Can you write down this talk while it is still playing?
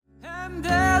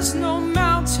There's no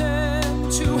mountain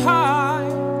too high,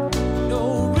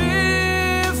 no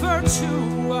river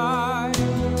too wide.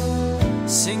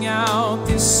 Sing out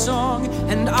this song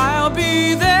and I'll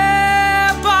be there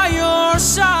by your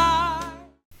side.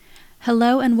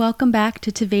 Hello and welcome back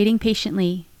to Tveiting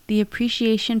Patiently, the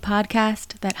appreciation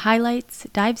podcast that highlights,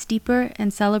 dives deeper,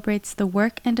 and celebrates the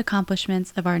work and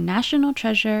accomplishments of our national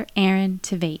treasure, Aaron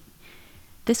Tveit.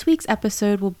 This week's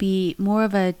episode will be more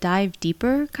of a dive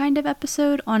deeper kind of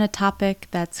episode on a topic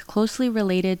that's closely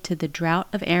related to the drought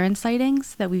of Aaron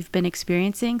sightings that we've been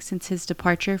experiencing since his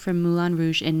departure from Moulin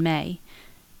Rouge in May: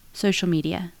 social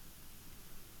media.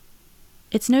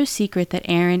 It's no secret that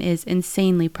Aaron is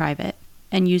insanely private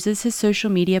and uses his social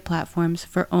media platforms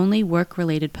for only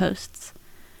work-related posts.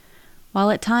 While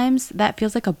at times that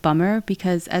feels like a bummer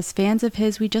because as fans of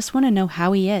his we just want to know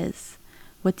how he is.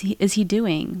 What is he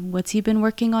doing? What's he been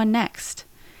working on next?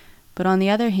 But on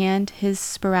the other hand, his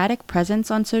sporadic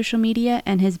presence on social media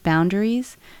and his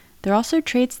boundaries, they're also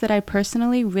traits that I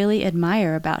personally really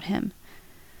admire about him.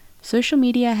 Social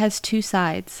media has two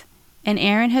sides, and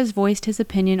Aaron has voiced his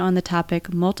opinion on the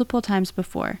topic multiple times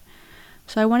before,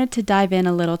 so I wanted to dive in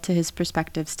a little to his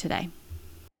perspectives today.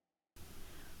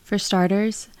 For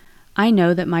starters, I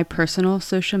know that my personal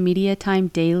social media time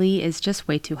daily is just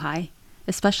way too high,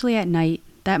 especially at night.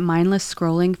 That mindless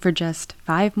scrolling for just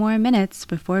 5 more minutes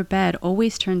before bed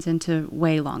always turns into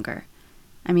way longer.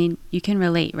 I mean, you can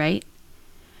relate, right?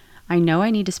 I know I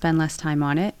need to spend less time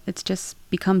on it. It's just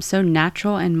become so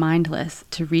natural and mindless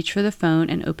to reach for the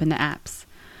phone and open the apps.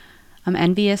 I'm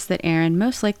envious that Aaron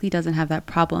most likely doesn't have that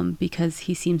problem because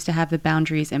he seems to have the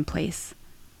boundaries in place.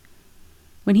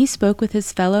 When he spoke with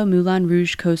his fellow Moulin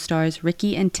Rouge co-stars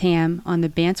Ricky and Tam on the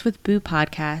Bants with Boo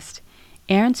podcast,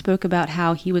 Aaron spoke about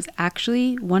how he was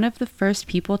actually one of the first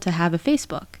people to have a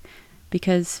Facebook,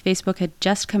 because Facebook had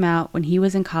just come out when he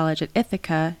was in college at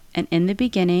Ithaca, and in the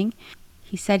beginning,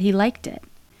 he said he liked it.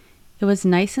 It was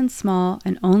nice and small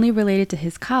and only related to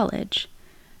his college.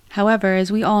 However,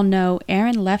 as we all know,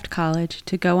 Aaron left college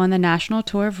to go on the national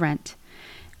tour of Rent,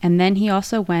 and then he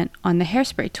also went on the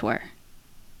Hairspray tour.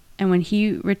 And when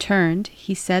he returned,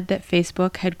 he said that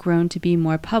Facebook had grown to be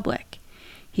more public.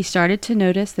 He started to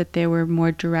notice that there were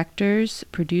more directors,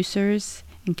 producers,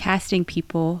 and casting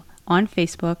people on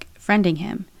Facebook friending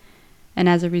him. And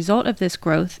as a result of this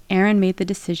growth, Aaron made the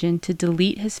decision to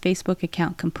delete his Facebook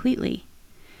account completely.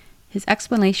 His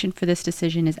explanation for this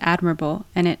decision is admirable,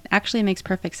 and it actually makes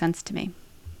perfect sense to me.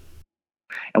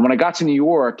 And when I got to New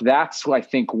York, that's I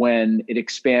think when it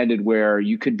expanded, where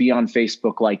you could be on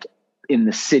Facebook like in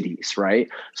the cities, right?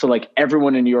 So like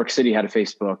everyone in New York City had a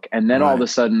Facebook. And then all of a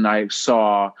sudden I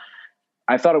thought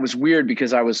it was weird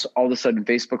because I was all of a sudden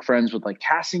Facebook friends with like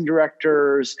casting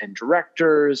directors and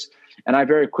directors. And I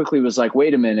very quickly was like,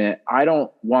 wait a minute, I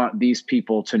don't want these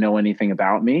people to know anything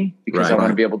about me because I want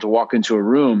to be able to walk into a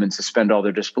room and suspend all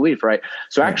their disbelief, right?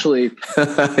 So actually,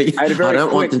 I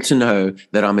don't want them to know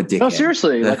that I'm a dickhead. No,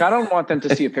 seriously. Like, I don't want them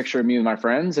to see a picture of me and my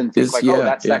friends and think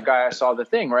that's that guy I saw the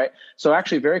thing, right? So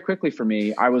actually, very quickly for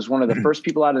me, I was one of the first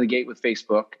people out of the gate with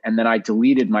Facebook. And then I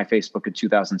deleted my Facebook in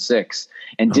 2006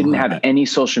 and didn't have any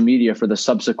social media for the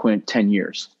subsequent 10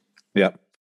 years. Yep.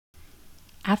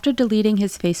 After deleting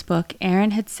his Facebook,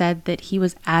 Aaron had said that he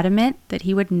was adamant that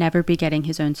he would never be getting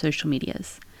his own social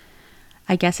medias.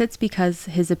 I guess it's because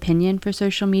his opinion for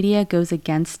social media goes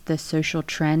against the social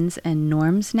trends and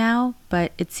norms now,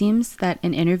 but it seems that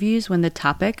in interviews when the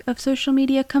topic of social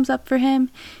media comes up for him,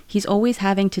 he's always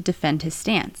having to defend his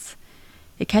stance.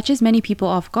 It catches many people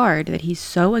off guard that he's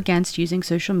so against using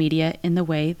social media in the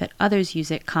way that others use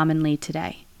it commonly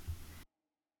today.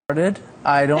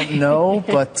 I don't know,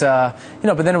 but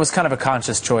but then it was kind of a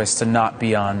conscious choice to not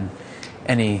be on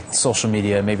any social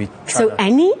media. Maybe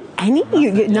any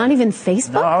you're not even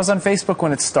Facebook. No, I was on Facebook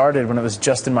when it started, when it was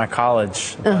just in my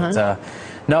college. But,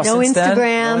 no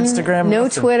Instagram, no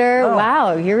Twitter. No.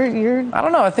 Wow, you're. I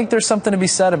don't know. I think there's something to be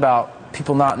said about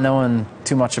people not knowing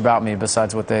too much about me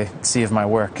besides what they see of my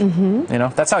work. Mm-hmm.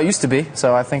 That's how it used to be.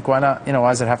 So I think why not?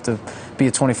 Why does it have to be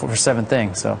a 24/7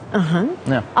 thing? So.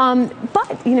 Yeah.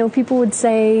 But people would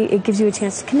say it gives you a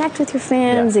chance to connect with your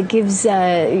fans. Yeah. It gives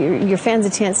your fans a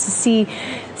chance to see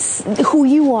who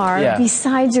you are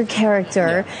besides your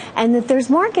character, and that there's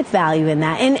market value in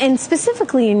that. And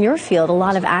specifically in your field, a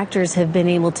lot of actors have been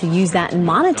able to use that and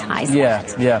monetize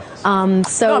that. Yeah.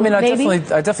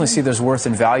 I definitely see there's worth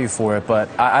and value for it, but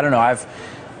I don't know.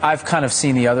 I've kind of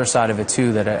seen the other side of it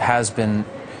too, that it has been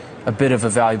a bit of a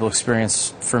valuable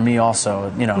experience for me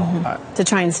also, you know. To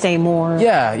try and stay more.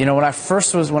 Yeah, you know, when I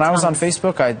was on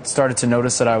Facebook, I started to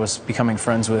notice that I was becoming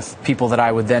friends with people that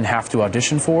I would then have to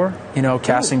audition for, you know,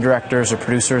 casting directors or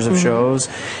producers of shows.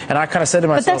 And I kind of said to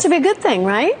myself... But that should be a good thing,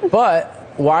 right? But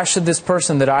why should this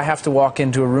person that I have to walk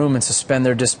into a room and suspend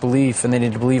their disbelief and they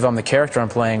need to believe I'm the character I'm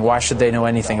playing, why should they know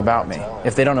anything about me?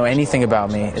 If they don't know anything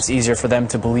about me, it's easier for them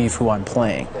to believe who I'm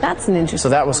playing. That's an interesting... So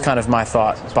that was kind of my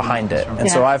thought behind it. And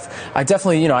so I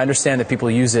definitely, you know, I understand that people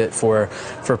use it for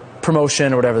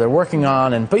promotion or whatever they're working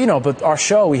on, but our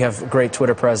show, we have great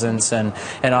Twitter presence and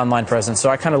online presence, so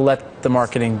I kind of let the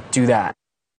marketing do that.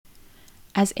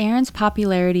 As Aaron's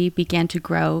popularity began to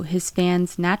grow, his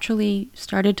fans naturally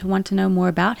started to want to know more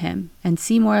about him and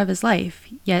see more of his life,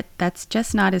 yet that's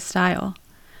just not his style.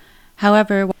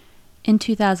 However, in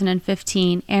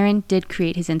 2015, Aaron did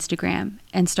create his Instagram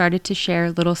and started to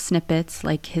share little snippets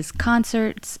like his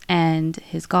concerts and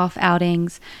his golf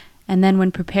outings, and then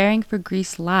when preparing for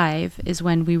Grease Live is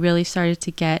when we really started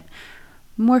to get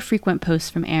more frequent posts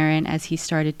from Aaron as he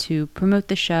started to promote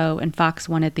the show, and Fox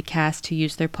wanted the cast to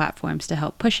use their platforms to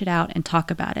help push it out and talk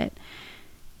about it.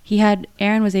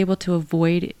 Aaron was able to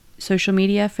avoid social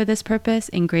media for this purpose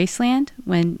in Graceland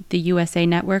when the USA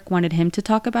Network wanted him to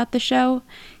talk about the show.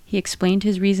 He explained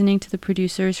his reasoning to the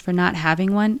producers for not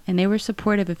having one, and they were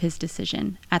supportive of his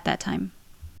decision at that time.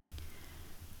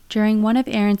 During one of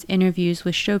Aaron's interviews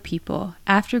with Show People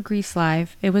after Grease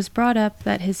Live, it was brought up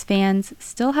that his fans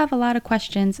still have a lot of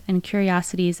questions and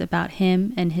curiosities about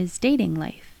him and his dating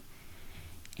life.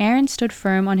 Aaron stood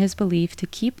firm on his belief to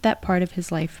keep that part of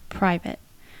his life private,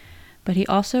 but he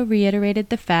also reiterated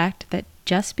the fact that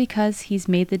just because he's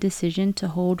made the decision to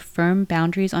hold firm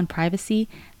boundaries on privacy,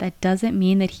 that doesn't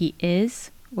mean that he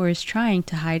is or is trying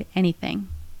to hide anything.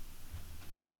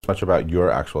 Much about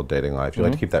your actual dating life. You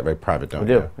like to keep that very private, don't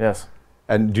you? I do, yes.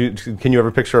 And can you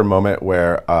ever picture a moment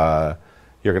where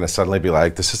you're going to suddenly be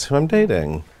like, this is who I'm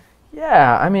dating?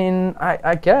 Yeah, I mean,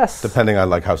 I guess. Depending on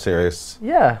like how serious.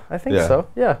 Yeah, I think so.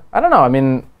 Yeah, I don't know. I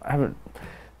mean, I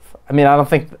don't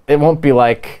think it won't be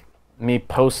like me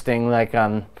posting like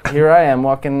on here I am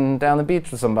walking down the beach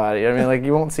with somebody. I mean, like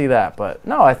you won't see that. But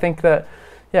no, I think that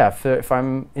if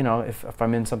I'm if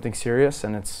I'm in something serious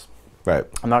and it's. Right.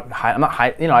 I'm not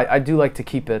you know, I do like to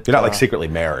keep it. You're not like secretly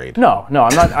married. No,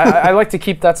 I'm not. I like to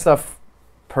keep that stuff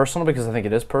personal because I think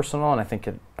it is personal, and I think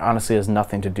it honestly has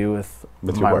nothing to do with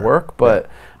my work. But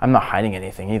I'm not hiding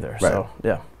anything either. Right. So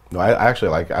yeah. No, I actually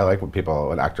like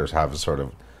when actors have sort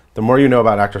of. The more you know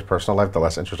about an actor's personal life, the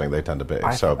less interesting they tend to be.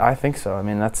 I think so. I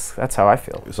mean, that's how I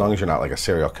feel. As long as you're not like a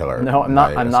serial killer. No, I'm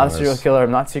not. I'm not a serial killer.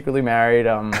 I'm not secretly married.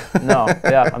 No,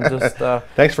 yeah, I'm just.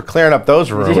 Thanks for clearing up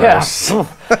those rumors. Yeah.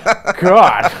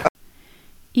 God.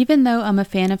 Even though I'm a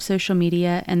fan of social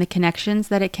media and the connections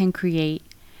that it can create,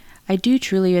 I do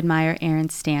truly admire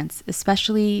Aaron's stance,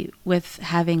 especially with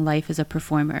having life as a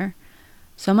performer.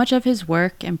 So much of his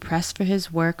work and press for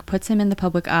his work puts him in the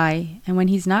public eye, and when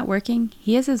he's not working,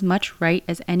 he has as much right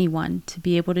as anyone to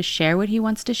be able to share what he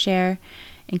wants to share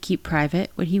and keep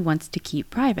private what he wants to keep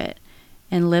private,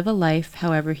 and live a life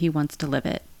however he wants to live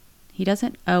it. He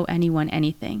doesn't owe anyone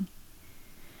anything.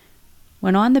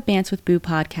 When on the Bants with Boo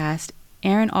podcast,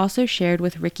 Aaron also shared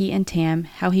with Ricky and Tam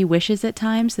how he wishes at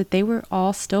times that they were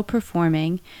all still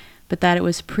performing, but that it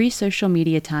was pre-social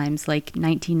media times like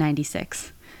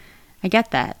 1996. I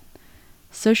get that.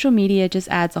 Social media just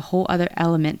adds a whole other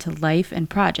element to life and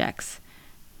projects.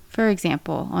 For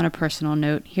example, on a personal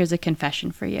note, here's a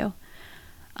confession for you.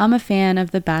 I'm a fan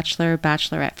of the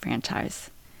Bachelor/Bachelorette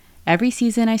franchise. Every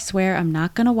season I swear I'm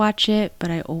not going to watch it, but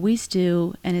I always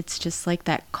do, and it's just like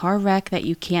that car wreck that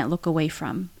you can't look away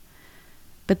from.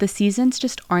 But the seasons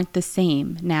just aren't the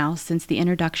same now since the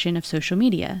introduction of social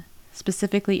media,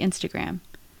 specifically Instagram.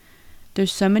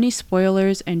 There's so many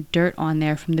spoilers and dirt on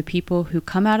there from the people who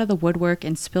come out of the woodwork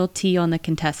and spill tea on the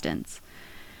contestants.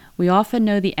 We often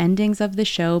know the endings of the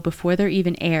show before they're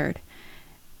even aired,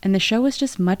 and the show was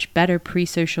just much better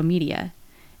pre-social media.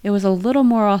 It was a little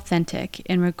more authentic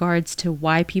in regards to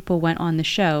why people went on the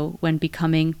show when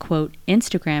becoming, quote,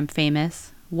 Instagram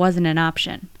famous wasn't an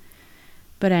option.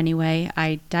 But anyway,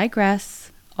 I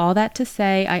digress. All that to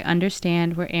say, I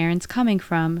understand where Aaron's coming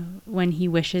from when he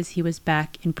wishes he was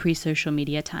back in pre-social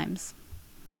media times.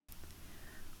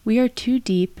 We are too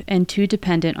deep and too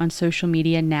dependent on social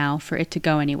media now for it to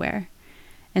go anywhere.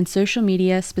 And social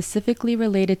media specifically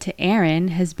related to Aaron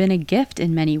has been a gift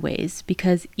in many ways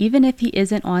because even if he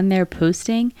isn't on there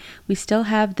posting, we still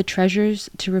have the treasures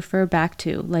to refer back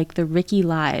to, like the Ricky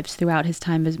lives throughout his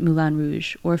time as Moulin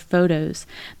Rouge, or photos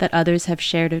that others have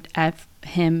shared of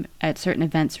him at certain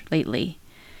events lately.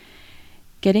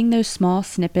 Getting those small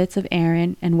snippets of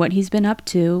Aaron and what he's been up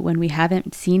to when we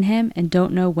haven't seen him and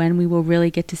don't know when we will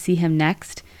really get to see him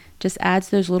next just adds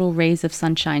those little rays of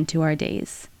sunshine to our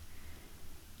days.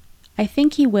 I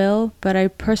think he will, but I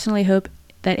personally hope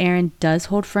that Aaron does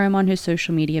hold firm on his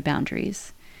social media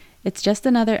boundaries. It's just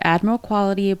another admirable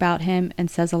quality about him and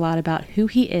says a lot about who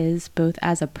he is, both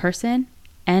as a person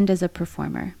and as a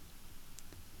performer.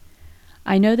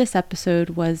 I know this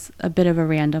episode was a bit of a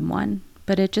random one,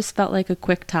 but it just felt like a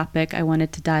quick topic I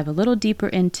wanted to dive a little deeper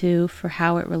into for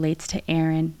how it relates to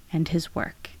Aaron and his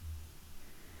work.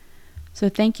 So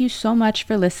thank you so much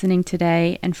for listening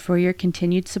today and for your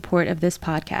continued support of this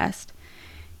podcast.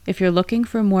 If you're looking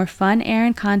for more fun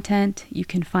Aaron content, you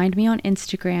can find me on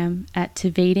Instagram at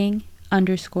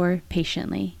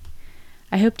tveiting_patiently.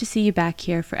 I hope to see you back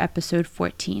here for episode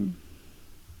 14.